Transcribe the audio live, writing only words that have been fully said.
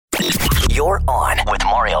You're on with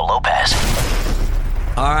Mario Lopez.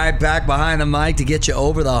 All right, back behind the mic to get you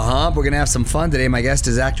over the hump. We're going to have some fun today. My guest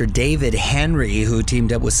is actor David Henrie, who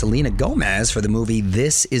teamed up with Selena Gomez for the movie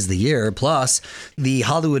This Is the Year. Plus, the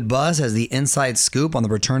Hollywood Buzz has the inside scoop on the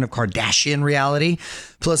return of Kardashian reality.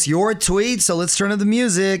 Plus, your tweets. So let's turn to the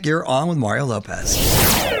music. You're on with Mario Lopez.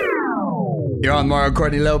 You're on Mario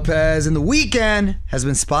Courtney Lopez, and The Weeknd has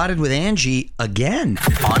been spotted with Angie again.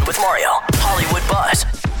 On with Mario, Hollywood Buzz.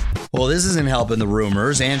 Well, this isn't helping the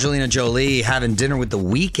rumors. Angelina Jolie having dinner with The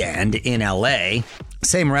Weeknd in L.A.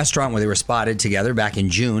 Same restaurant where they were spotted together back in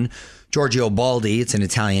June. Giorgio Baldi, it's an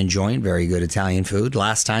Italian joint, very good Italian food.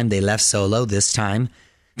 Last time they left solo. This time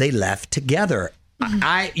they left together.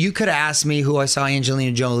 You could have asked me who I saw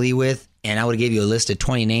Angelina Jolie with, and I would have gave you a list of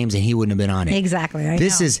 20 names, and he wouldn't have been on it. Exactly. I know.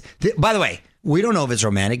 By the way, we don't know if it's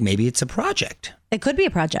romantic. Maybe it's a project. It could be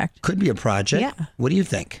a project. Could be a project. Yeah. What do you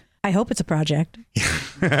think? I hope it's a project.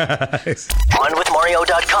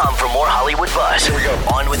 OnWithMario.com for more Hollywood buzz. Here we go.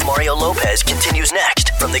 On with Mario Lopez continues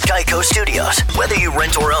next from the Geico Studios. Whether you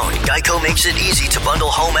rent or own, Geico makes it easy to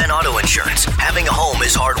bundle home and auto insurance. Having a home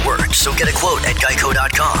is hard work, so get a quote at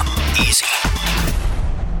Geico.com. Easy.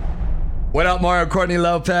 What up, Mario Courtney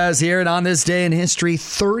Lopez here, and on this day in history,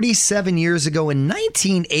 37 years ago in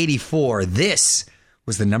 1984, this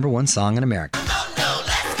was the number one song in America. Oh no,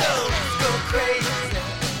 let's go crazy.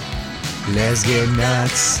 Let's get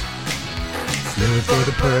nuts. Look for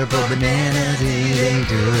the purple banana till they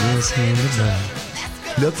put us in the trunk.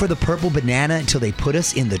 Look for the purple banana until they put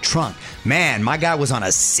us in the trunk. Man, my guy was on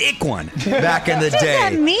a sick one back in the day. What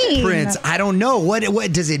does that mean? Prince, I don't know.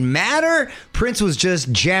 What does it matter? Prince was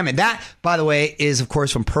just jamming. That, by the way, is, of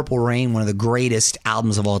course, from Purple Rain, one of the greatest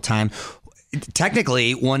albums of all time.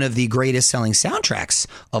 Technically, one of the greatest selling soundtracks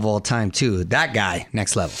of all time, too. That guy,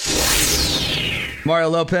 next level. Mario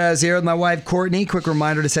Lopez here with my wife, Courtney. Quick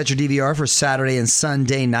reminder to set your DVR for Saturday and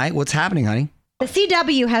Sunday night. What's happening, honey? The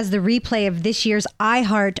CW has the replay of this year's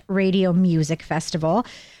iHeart Radio Music Festival.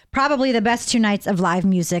 Probably the best 2 nights of live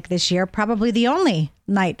music this year. Probably the only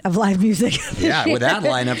night of live music this Yeah, year. with that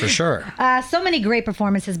lineup for sure. So many great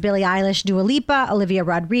performances. Billie Eilish, Dua Lipa, Olivia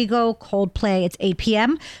Rodrigo, Coldplay. It's 8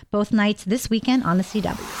 p.m. Both nights this weekend on the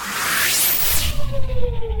CW.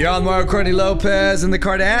 You're on Mario Courtney Lopez, and the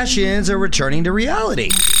Kardashians are returning to reality.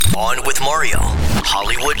 On with Mario,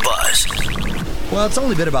 Hollywood buzz. Well, it's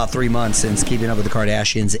only been about 3 months since Keeping Up with the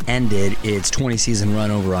Kardashians ended its 20-season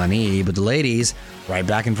run over on E! But the ladies, right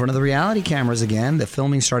back in front of the reality cameras again. The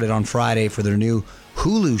filming started on Friday for their new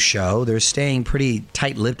Hulu show. They're staying pretty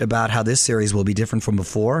tight-lipped about how this series will be different from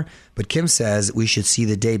before. But Kim says we should see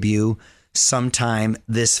the debut sometime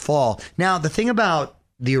this fall. Now, the thing about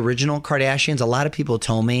the original Kardashians, a lot of people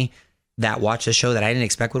told me that watched the show that I didn't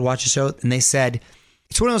expect would watch the show. And they said,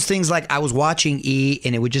 it's one of those things like I was watching E!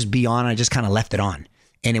 And it would just be on. And I just kind of left it on.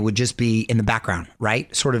 And it would just be in the background,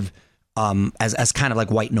 right? Sort of as kind of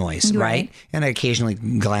like white noise, right? And I occasionally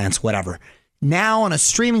glance, whatever. Now on a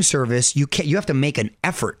streaming service, you have to make an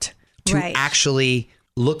effort to actually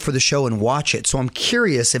look for the show and watch it. So I'm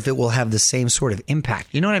curious if it will have the same sort of impact.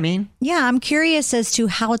 You know what I mean? Yeah, I'm curious as to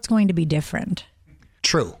how it's going to be different.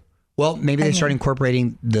 True. Well, maybe they start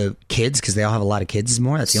incorporating the kids because they all have a lot of kids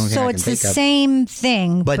more. That's the only thing I can think of. So it's the same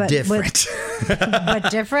thing. But different. But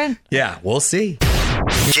different? Yeah, we'll see.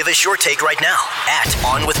 Give us your take right now at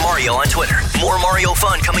On With Mario on Twitter. More Mario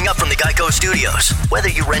fun coming up from the Geico Studios. Whether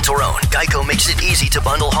you rent or own, Geico makes it easy to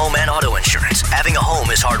bundle home and auto insurance. Having a home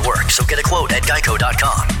is hard work, so get a quote at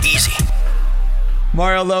Geico.com. Easy.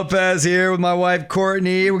 Mario Lopez here with my wife,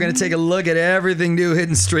 Courtney. We're going to take a look at everything new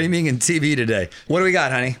hitting streaming and TV today. What do we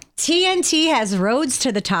got, honey? TNT has Rhodes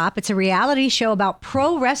to the Top. It's a reality show about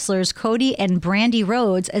pro wrestlers Cody and Brandy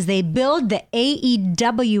Rhodes as they build the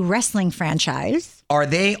AEW wrestling franchise. Are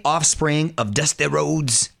they offspring of Dusty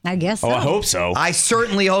Rhodes? I guess so. Oh, I hope so. I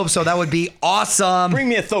certainly hope so. That would be awesome. Bring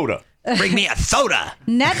me a soda. Bring me a soda.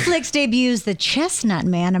 Netflix debuts The Chestnut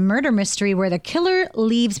Man, a murder mystery where the killer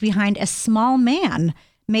leaves behind a small man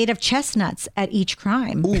made of chestnuts at each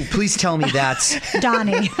crime. Ooh, please tell me that's...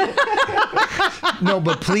 Donnie. No,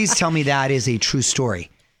 but please tell me that is a true story.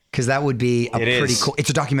 Because that would be pretty cool... It's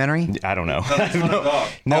a documentary? I don't know. No, it's not a dog.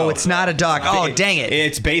 No, it's not a doc. Oh, dang it.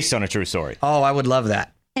 It's based on a true story. Oh, I would love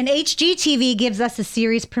that. And HGTV gives us a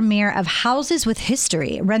series premiere of Houses with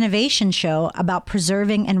History, a renovation show about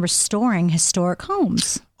preserving and restoring historic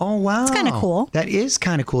homes. Oh, wow. It's kind of cool. That is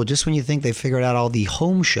kind of cool. Just when you think they figured out all the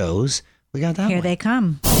home shows, we got that Here one. they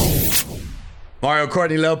come. Mario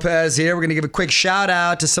Courtney Lopez here. We're going to give a quick shout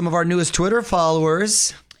out to some of our newest Twitter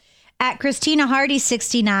followers. At Christina Hardy,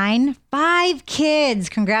 69, 5 kids.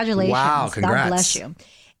 Congratulations. Wow, congrats. God bless you.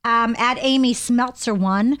 At Amy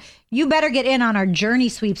Smeltzer1, you better get in on our Journey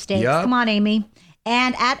sweepstakes. Yep. Come on, Amy.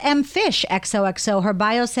 And at MFish XOXO, her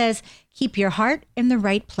bio says, keep your heart in the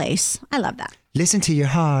right place. I love that. Listen to your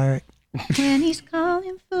heart. When he's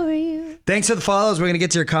calling for you. Thanks for the follows. We're going to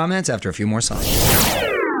get to your comments after a few more songs.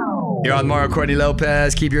 You're on Mario Courtney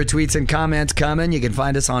Lopez. Keep your tweets and comments coming. You can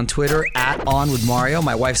find us on Twitter at On With Mario.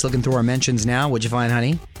 My wife's looking through our mentions now. What'd you find,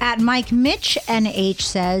 honey? At Mike Mitch NH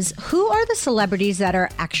says, who are the celebrities that are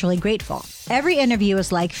actually grateful? Every interview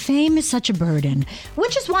is like, fame is such a burden,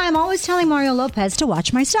 which is why I'm always telling Mario Lopez to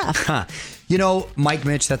watch my stuff. You know, Mike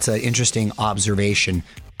Mitch, that's an interesting observation.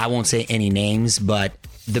 I won't say any names, but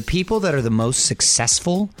the people that are the most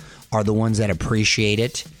successful are the ones that appreciate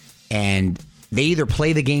it, and they either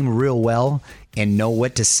play the game real well and know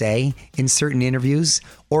what to say in certain interviews,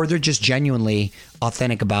 or they're just genuinely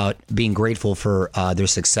authentic about being grateful for their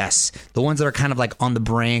success. The ones that are kind of like on the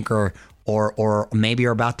brink or maybe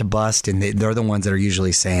are about to bust, and they're the ones that are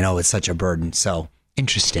usually saying, oh, it's such a burden. So,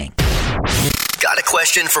 interesting. Got a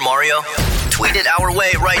question for Mario? Tweet it our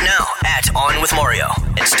way right now at On With Mario.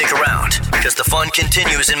 And stick around, because the fun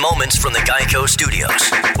continues in moments from the Geico Studios.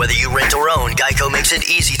 Whether you rent or own, Geico makes it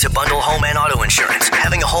easy to bundle home and auto insurance.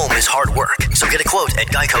 Having a home is hard work, so get a quote at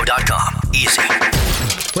geico.com. Easy.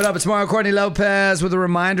 What up? It's Mario Courtney Lopez with a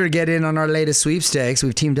reminder to get in on our latest sweepstakes.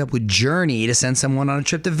 We've teamed up with Journey to send someone on a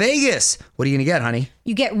trip to Vegas. What are you going to get, honey?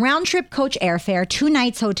 You get round-trip coach airfare, 2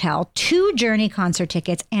 nights hotel, 2 Journey concert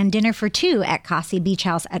tickets, and dinner for 2 at Kasi Beach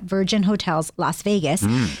House at Virgin Hotels, Las Vegas.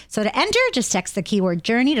 So to enter, just text the keyword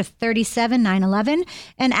Journey to 37911,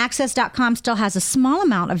 and Access.com still has a small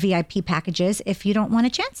amount of VIP packages if you don't want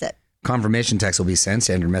to chance it. Confirmation text will be sent.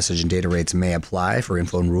 Standard message and data rates may apply. For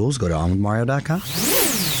info and rules, go to onwithmario.com.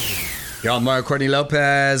 You're on Mario Courtney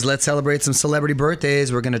Lopez. Let's celebrate some celebrity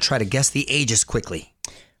birthdays. We're going to try to guess the ages quickly.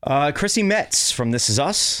 Chrissy Metz from This Is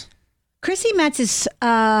Us. Chrissy Metz is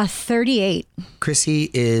 38. Chrissy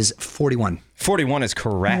is 41. 41 is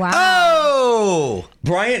correct. Wow. Oh!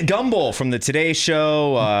 Bryant Gumbel from The Today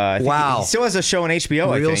Show. Wow. He still has a show on HBO,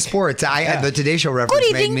 I Real think. Sports. The Today Show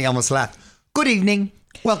reference made me almost laugh. Good evening.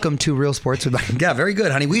 Welcome to Real Sports. Yeah, very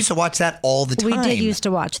good, honey. We used to watch that all the time. We did used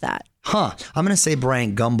to watch that. I'm going to say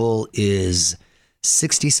Bryant Gumbel is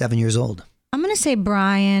 67 years old. I'm going to say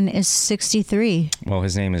Brian is 63. Well,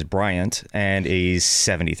 his name is Bryant, and he's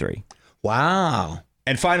 73. Wow.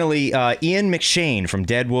 And finally, Ian McShane from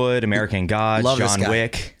Deadwood, American Gods, Love John this guy.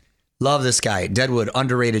 Wick. Love this guy. Deadwood,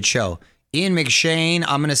 underrated show. Ian McShane,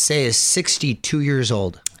 I'm going to say, is 62 years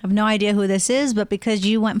old. I have no idea who this is, but because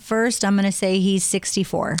you went first, I'm going to say he's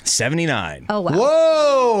 64. 79. Oh, wow.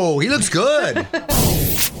 Whoa, he looks good.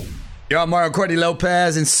 You're on Mario Courtney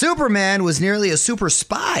Lopez, and Superman was nearly a super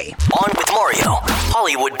spy. On With Mario,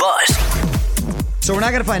 Hollywood Buzz. So we're not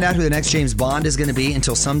going to find out who the next James Bond is going to be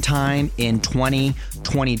until sometime in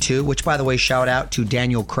 2022, which, by the way, shout out to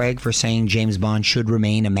Daniel Craig for saying James Bond should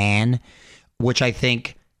remain a man, which I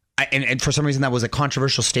think, and for some reason that was a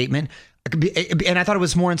controversial statement. And I thought it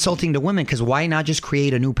was more insulting to women, because why not just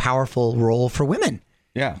create a new powerful role for women?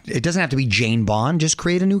 Yeah. It doesn't have to be Jane Bond. Just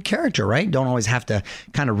create a new character, right? Don't always have to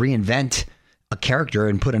kind of reinvent a character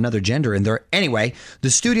and put another gender in there. Anyway,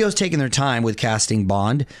 the studio's taking their time with casting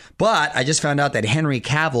Bond, but I just found out that Henry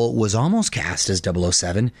Cavill was almost cast as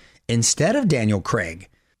 007 instead of Daniel Craig.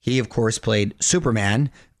 He, of course, played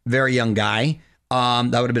Superman, very young guy.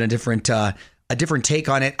 That would have been a different take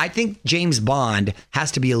on it. I think James Bond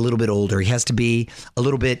has to be a little bit older. He has to be a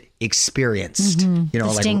little bit experienced. Mm-hmm. You know,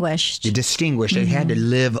 Distinguished. Distinguished. Mm-hmm. He had to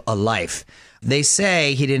live a life. They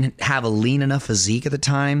say he didn't have a lean enough physique at the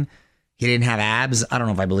time. He didn't have abs. I don't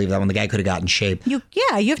know if I believe that one. The guy could have got in shape. You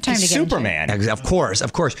have time to get Superman. in shape. Of course.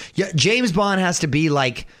 Yeah, James Bond has to be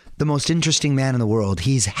like the most interesting man in the world.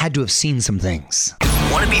 He's had to have seen some things.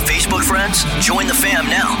 Want to be Facebook friends? Join the fam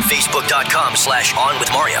now.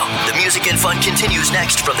 Facebook.com/OnWithMario. The music and fun continues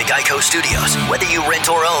next from the Geico Studios. Whether you rent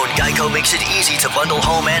or own, Geico makes it easy to bundle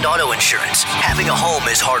home and auto insurance. Having a home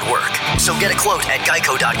is hard work, so get a quote at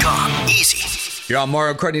geico.com. Easy. You're on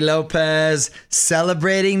Mario Courtney Lopez,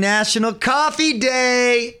 celebrating National Coffee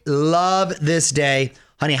Day. Love this day.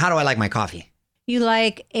 Honey, how do I like my coffee? You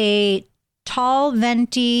like a tall,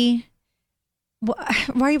 venti. Why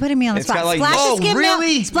are you putting me on the It's spot? got like- Splash Oh, of skim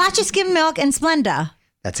really? milk, splash of skim milk, and Splenda.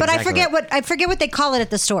 That's but exactly I forget what they call it at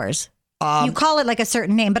the stores. You call it like a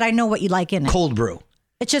certain name, but I know what you like in it. Cold brew.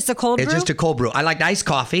 It's just a cold brew. It's just a cold brew. I like iced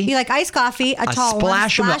coffee. You like iced coffee, a tall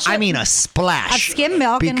splash one, of milk. I mean a splash of skim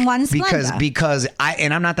milk and one Splenda. Because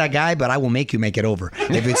I'm not that guy, but I will make you make it over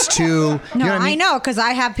if it's too. No, you know what I mean? know because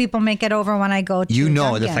I have people make it over when I go to. You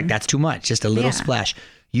know, Dunkin'. that's too much. Just a little Yeah. splash.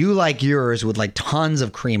 You like yours with like tons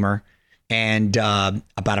of creamer and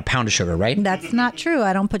about a pound of sugar, right? That's not true.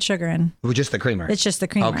 I don't put sugar in. Well, just the creamer. It's just the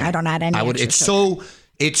creamer. Okay. I don't add any.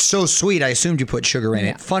 It's so sweet. I assumed you put sugar in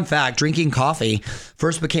it. Fun fact, drinking coffee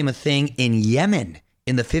first became a thing in Yemen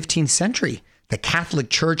in the 15th century. The Catholic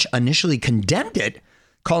Church initially condemned it,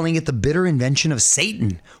 calling it the bitter invention of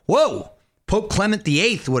Satan. Whoa! Pope Clement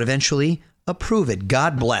VIII would eventually approve it.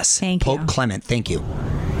 God bless. Thank you. Pope Clement. Thank you.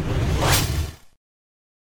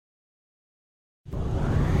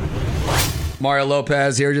 Mario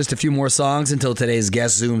Lopez here. Just a few more songs until today's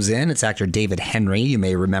guest zooms in. It's actor David Henrie. You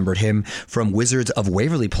may remember him from Wizards of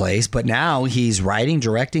Waverly Place, but now he's writing,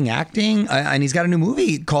 directing, acting, and he's got a new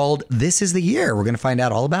movie called This Is the Year. We're going to find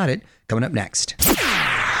out all about it coming up next.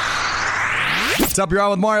 What's up? You're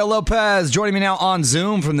on with Mario Lopez. Joining me now on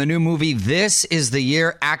Zoom from the new movie This Is the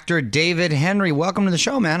Year, actor David Henrie. Welcome to the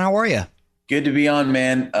show, man. How are you? Good to be on,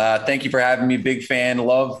 man. Thank you for having me. Big fan.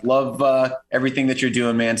 Love everything that you're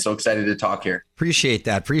doing, man. So excited to talk here. Appreciate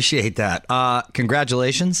that.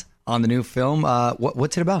 Congratulations on the new film.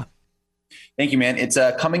 What's it about? Thank you, man. It's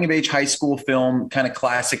a coming-of-age high school film, kind of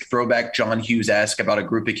classic throwback John Hughes-esque about a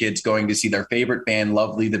group of kids going to see their favorite band,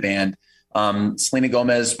 Lovely the Band. Selena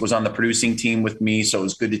Gomez was on the producing team with me, so it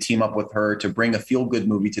was good to team up with her to bring a feel-good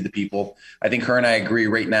movie to the people. I think her and I agree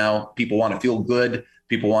right now. People want to feel good.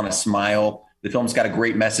 People want to smile. The film's got a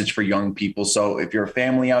great message for young people. So if you're a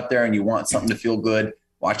family out there and you want something to feel good,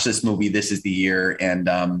 watch this movie. This is the year,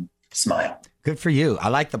 and smile. Good for you. I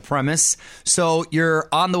like the premise. So you're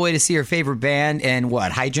on the way to see your favorite band, and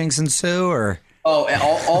what, hijinks ensue, or? Oh,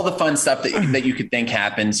 all the fun stuff that you could think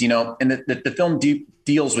happens, and the film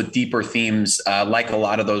deals with deeper themes, like a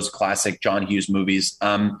lot of those classic John Hughes movies.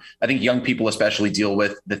 I think young people especially deal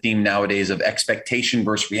with the theme nowadays of expectation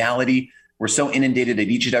versus reality. We're so inundated at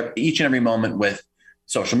each and every moment with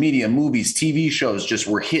social media, movies, TV shows. Just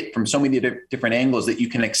we're hit from so many different angles that you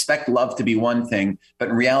can expect love to be one thing, but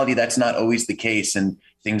in reality, that's not always the case. And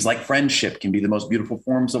things like friendship can be the most beautiful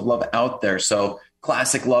forms of love out there. So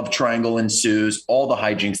classic love triangle ensues, all the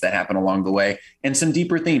hijinks that happen along the way, and some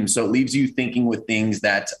deeper themes. So it leaves you thinking about things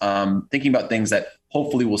that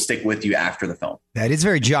hopefully will stick with you after the film. That is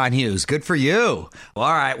very John Hughes. Good for you.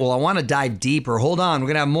 All right. Well, I want to dive deeper. Hold on. We're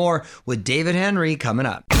going to have more with David Henrie coming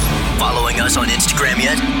up. Following us on Instagram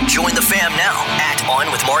yet? Join the fam now at On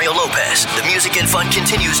With Mario Lopez. The music and fun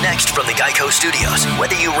continues next from the Geico Studios.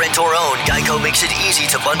 Whether you rent or own, Geico makes it easy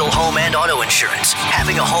to bundle home and auto insurance.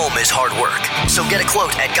 Having a home is hard work, so get a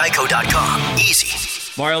quote at geico.com. Easy.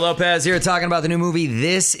 Mario Lopez here talking about the new movie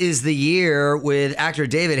This Is the Year with actor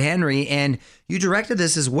David Henrie, and you directed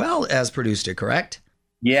this as well as produced it, correct?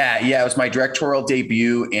 Yeah, it was my directorial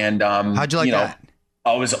debut, and how'd you like that?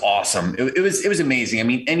 Oh, it was awesome. It was amazing. I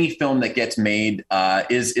mean, any film that gets made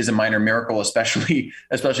is a minor miracle, especially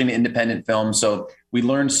an independent film. So we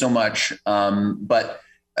learned so much, but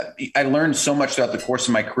I learned so much throughout the course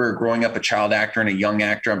of my career, growing up a child actor and a young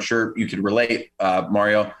actor. I'm sure you could relate,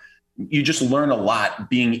 Mario. You just learn a lot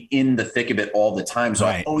being in the thick of it all the time. So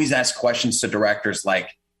I always ask questions to directors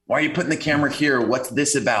like, why are you putting the camera here? What's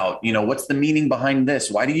this about? What's the meaning behind this?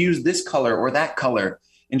 Why do you use this color or that color?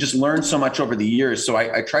 And just learn so much over the years. So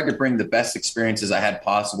I tried to bring the best experiences I had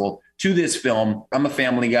possible to this film. I'm a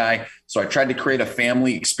family guy, so I tried to create a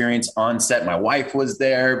family experience on set. My wife was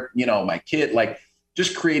there, my kid,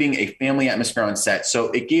 just creating a family atmosphere on set. So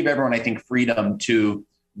it gave everyone, I think, freedom to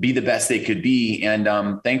be the best they could be.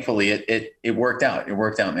 And thankfully, it worked out. It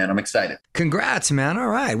worked out, man. I'm excited. Congrats, man. All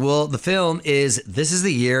right. Well, the film is This Is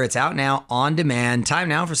the Year. It's out now on demand. Time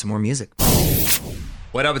now for some more music.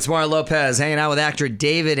 What up? It's Mario Lopez hanging out with actor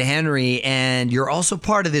David Henrie, and you're also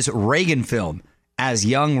part of this Reagan film as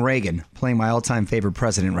young Reagan, playing my all-time favorite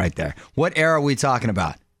president right there. What era are we talking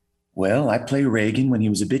about? Well, I play Reagan when he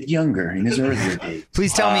was a bit younger in his earlier days.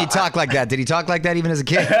 Please tell me he talked like that. Did he talk like that even as a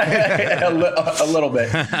kid? a little bit.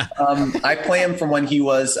 I play him from when he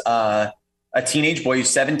was a teenage boy. He was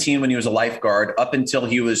 17 when he was a lifeguard, up until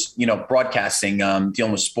he was, broadcasting,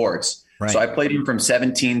 dealing with sports. Right. So I played him from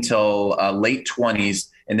 17 till late 20s,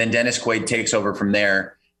 and then Dennis Quaid takes over from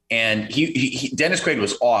there. And Dennis Quaid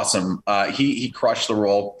was awesome. He crushed the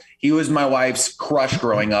role. He was my wife's crush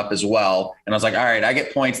growing up as well. And I was like, all right, I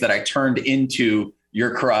get points that I turned into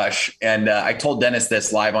your crush. And I told Dennis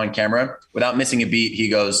this live on camera without missing a beat. He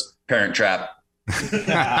goes, Parent Trap.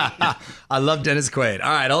 I love Dennis Quaid.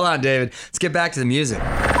 All right, hold on, David. Let's get back to the music.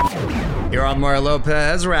 You're on Mario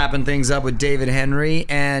Lopez, wrapping things up with David Henrie,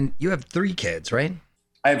 and you have 3 kids, right?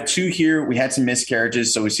 I have 2 here. We had some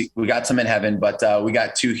miscarriages, so we got some in heaven, but we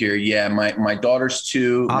got 2 here. Yeah, my daughter's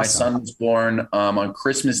 2. Awesome. My son was born on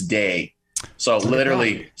Christmas Day. So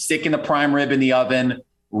literally sticking the prime rib in the oven,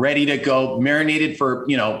 ready to go, marinated for,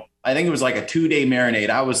 I think it was like a 2-day marinade.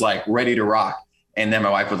 I was like ready to rock. And then my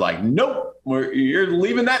wife was like, nope, you're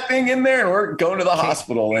leaving that thing in there and we're going to the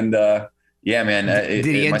hospital. And yeah, man. Did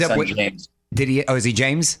he end up with James? Did he? Oh, is he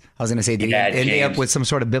James? I was going to say, did he end up with some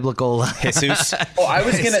sort of biblical Jesus? Oh, I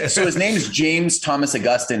was going to. So his name's James Thomas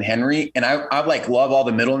Augustine Henrie. And I like love all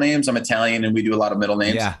the middle names. I'm Italian and we do a lot of middle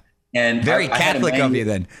names. Yeah. And very Catholic of you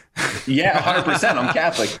then. Yeah, 100%. I'm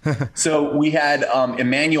Catholic. So we had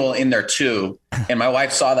Emmanuel in there too. And my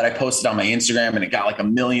wife saw that I posted on my Instagram and it got like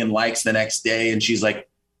 1 million likes the next day. And she's like,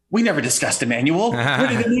 we never discussed Emmanuel. Where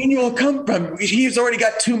did Emmanuel come from? He's already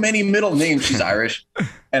got too many middle names. She's Irish.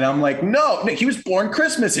 And I'm like, no, he was born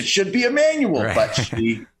Christmas. It should be Emmanuel. Right.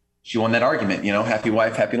 But she won that argument, happy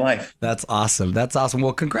wife, happy life. That's awesome. That's awesome.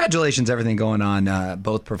 Well, congratulations, everything going on,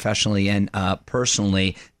 both professionally and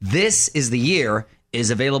personally. This is the Year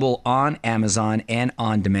is available on Amazon and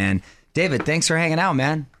on demand. David, thanks for hanging out,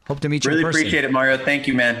 man. Hope to meet you in person. Really appreciate it, Mario. Thank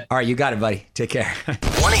you, man. All right, you got it, buddy. Take care.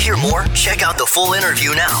 Want to hear more? Check out the full interview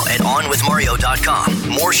now at onwithmario.com.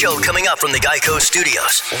 More show coming up from the Geico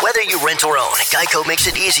Studios. Whether you rent or own, Geico makes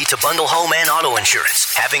it easy to bundle home and auto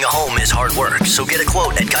insurance. Having a home is hard work, so get a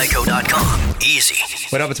quote at geico.com. Easy.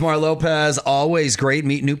 What up? It's Mario Lopez. Always great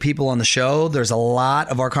meeting new people on the show. There's a lot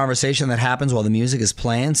of our conversation that happens while the music is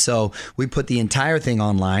playing, so we put the entire thing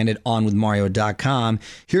online at onwithmario.com.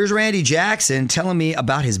 Here's Randy Jackson telling me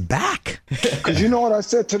about his back. Because you know what I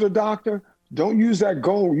said to the doctor? Don't use that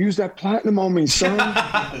gold. Use that platinum on me, son.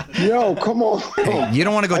 Yo, come on. Hey, you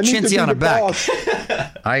don't want to go chintzy on a back.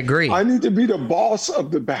 I agree. I need to be the boss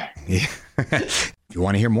of the back. Yeah. If you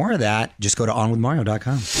want to hear more of that, just go to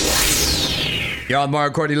onwithmario.com. You're on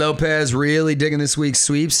Mario Courtney Lopez. Really digging this week's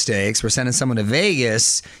sweepstakes. We're sending someone to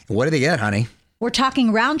Vegas. What do they get, honey? We're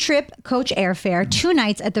talking round trip coach airfare, 2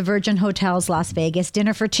 nights at the Virgin Hotels Las Vegas,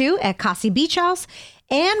 dinner for 2 at Kasi Beach House,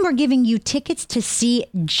 and we're giving you tickets to see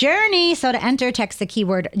Journey. So to enter, text the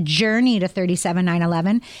keyword Journey to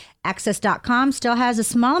 37911. Access.com still has a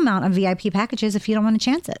small amount of VIP packages if you don't want to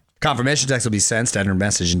chance it. Confirmation text will be sent. Standard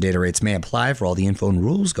message and data rates may apply. For all the info and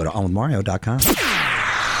rules, go to onwithmario.com.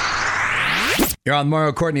 You're on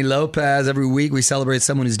Mario Courtney Lopez. Every week we celebrate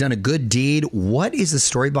someone who's done a good deed. What is the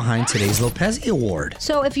story behind today's Lopez Award?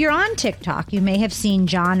 So if you're on TikTok, you may have seen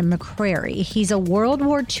John McCrary. He's a World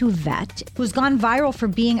War II vet who's gone viral for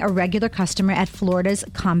being a regular customer at Florida's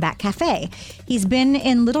Combat Cafe. He's been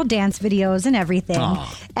in little dance videos and everything.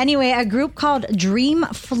 Aww. Anyway, a group called Dream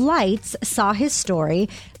Flights saw his story.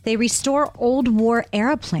 They restore old war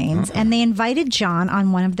airplanes, and they invited John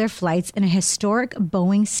on one of their flights in a historic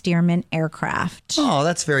Boeing Stearman aircraft. Oh,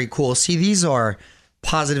 that's very cool. See, these are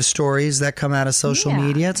positive stories that come out of social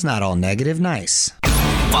media. It's not all negative. Nice.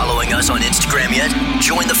 Following us on Instagram yet?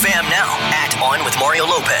 Join the fam now at On With Mario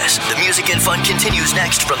Lopez. The music and fun continues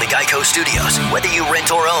next from the Geico Studios. Whether you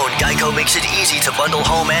rent or own, Geico makes it easy to bundle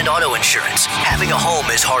home and auto insurance. Having a home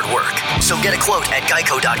is hard work, so get a quote at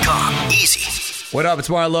geico.com. Easy. What up? It's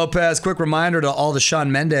Mario Lopez. Quick reminder to all the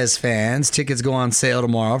Shawn Mendes fans. Tickets go on sale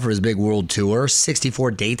tomorrow for his big world tour.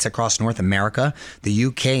 64 dates across North America, the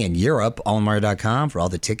UK, and Europe. Allmario.com for all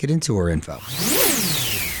the ticket and tour info.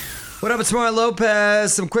 What up? It's Mario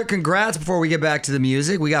Lopez. Some quick congrats before we get back to the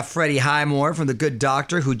music. We got Freddie Highmore from The Good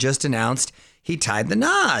Doctor, who just announced he tied the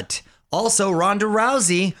knot. Also, Ronda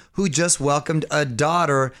Rousey, who just welcomed a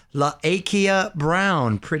daughter, La'Akia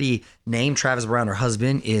Brown. Pretty name. Travis Brown, her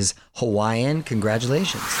husband, is Hawaiian.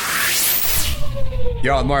 Congratulations.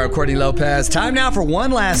 You're on Mario Courtney Lopez. Time now for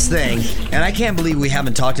one last thing. And I can't believe we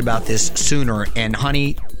haven't talked about this sooner. And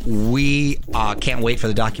honey, we can't wait for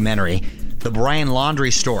the documentary. The Brian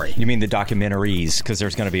Laundrie story. You mean the documentaries? Because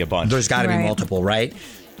there's going to be a bunch. There's got to be multiple, right?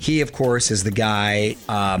 He, of course, is the guy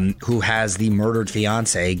who has the murdered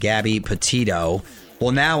fiance, Gabby Petito.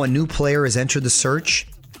 Well, now a new player has entered the search.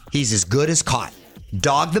 He's as good as caught.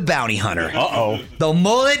 Dog the bounty hunter. Uh-oh. The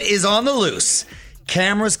mullet is on the loose.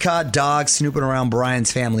 Cameras caught Dog snooping around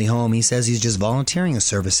Brian's family home. He says he's just volunteering his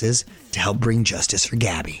services to help bring justice for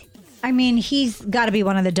Gabby. I mean, he's got to be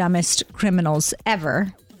one of the dumbest criminals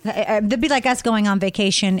ever. They'd be like us going on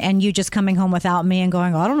vacation and you just coming home without me and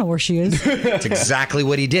going, I don't know where she is. That's exactly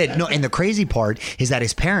what he did. No, and the crazy part is that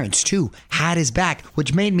his parents, too, had his back,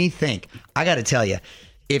 which made me think, I got to tell you,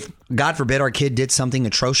 if, God forbid, our kid did something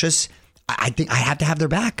atrocious, I think I have to have their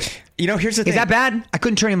back. You know, here's the thing. Is that bad? I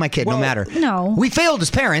couldn't turn in my kid, no matter. No. We failed as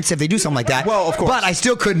parents if they do something like that. Well, of course. But I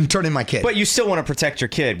still couldn't turn in my kid. But you still want to protect your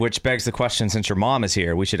kid, which begs the question, since your mom is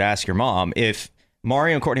here, we should ask your mom, if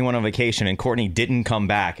Mario and Courtney went on vacation and Courtney didn't come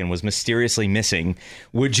back and was mysteriously missing,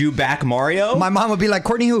 would you back Mario? My mom would be like,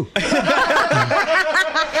 Courtney who?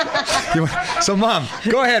 So, Mom,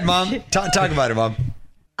 go ahead, Mom. Talk about it, Mom.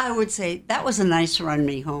 I would say that was a nice run,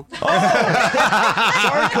 mijo.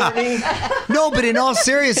 Sorry, Courtney. No, but in all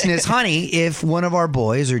seriousness, honey, if one of our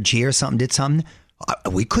boys or G or something did something,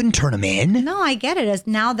 we couldn't turn him in. No, I get it. As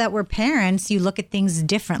now that we're parents, you look at things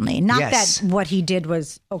differently. Not Yes. that what he did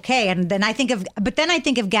was okay. And then I think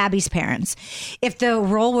of Gabby's parents. If the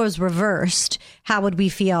role was reversed, how would we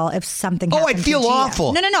feel if something happened I'd feel to Gia?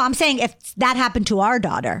 awful. No. I'm saying if that happened to our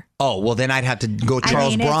daughter. Oh, well, then I'd have to go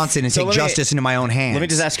Charles mean, it's- Bronson and So take let me- justice into my own hands. Let me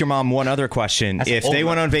just ask your mom one other question. If they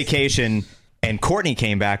went on vacation and Courtney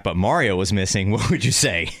came back, but Mario was missing, what would you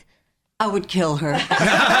say? I would kill her.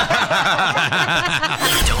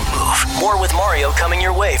 Don't move. More with Mario coming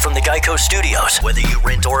your way from the Geico Studios. Whether you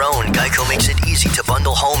rent or own, Geico makes it easy to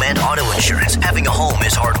bundle home and auto insurance. Having a home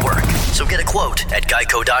is hard work. So get a quote at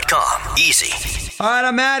geico.com. Easy. All right,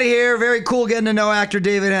 I'm out of here. Very cool getting to know actor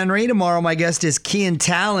David Henrie. Tomorrow, my guest is Kian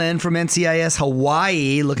Talon from NCIS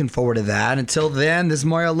Hawaii. Looking forward to that. Until then, this is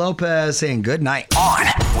Mario Lopez saying good night. On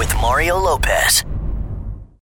with Mario Lopez.